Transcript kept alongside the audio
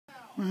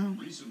Well,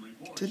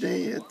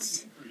 today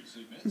it's,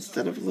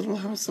 instead of Little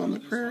House on the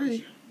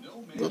Prairie,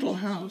 Little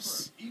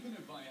House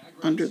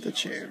Under the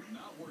Chair.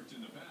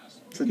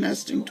 It's a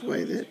nesting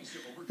toy that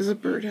is a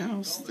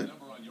birdhouse that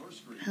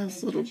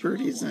has little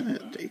birdies in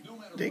it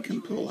they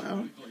can pull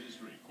out.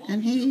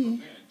 And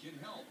he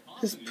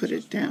has put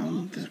it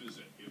down the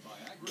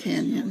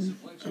canyon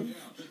of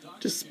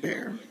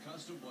despair.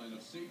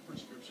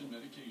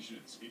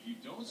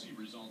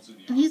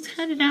 And he's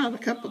had it out a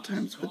couple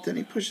times, but then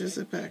he pushes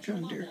it back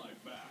under.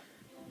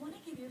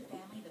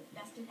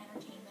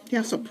 He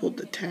also pulled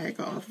the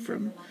tag off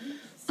from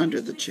under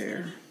the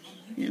chair.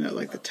 You know,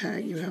 like the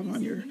tag you have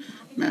on your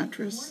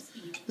mattress.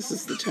 This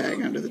is the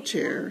tag under the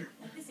chair.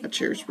 That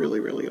chair's really,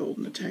 really old,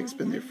 and the tag's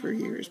been there for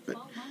years. But,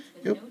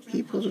 yep,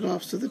 he pulled it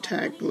off, so the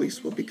tag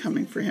police will be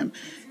coming for him.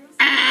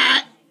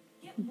 Ah!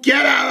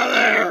 Get out of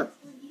there!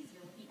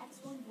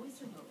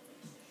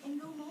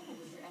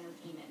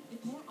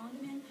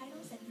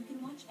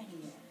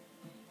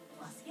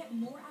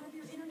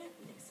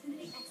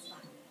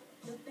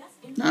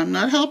 I'm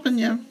not helping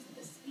you.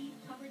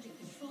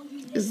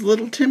 Is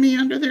little Timmy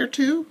under there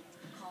too?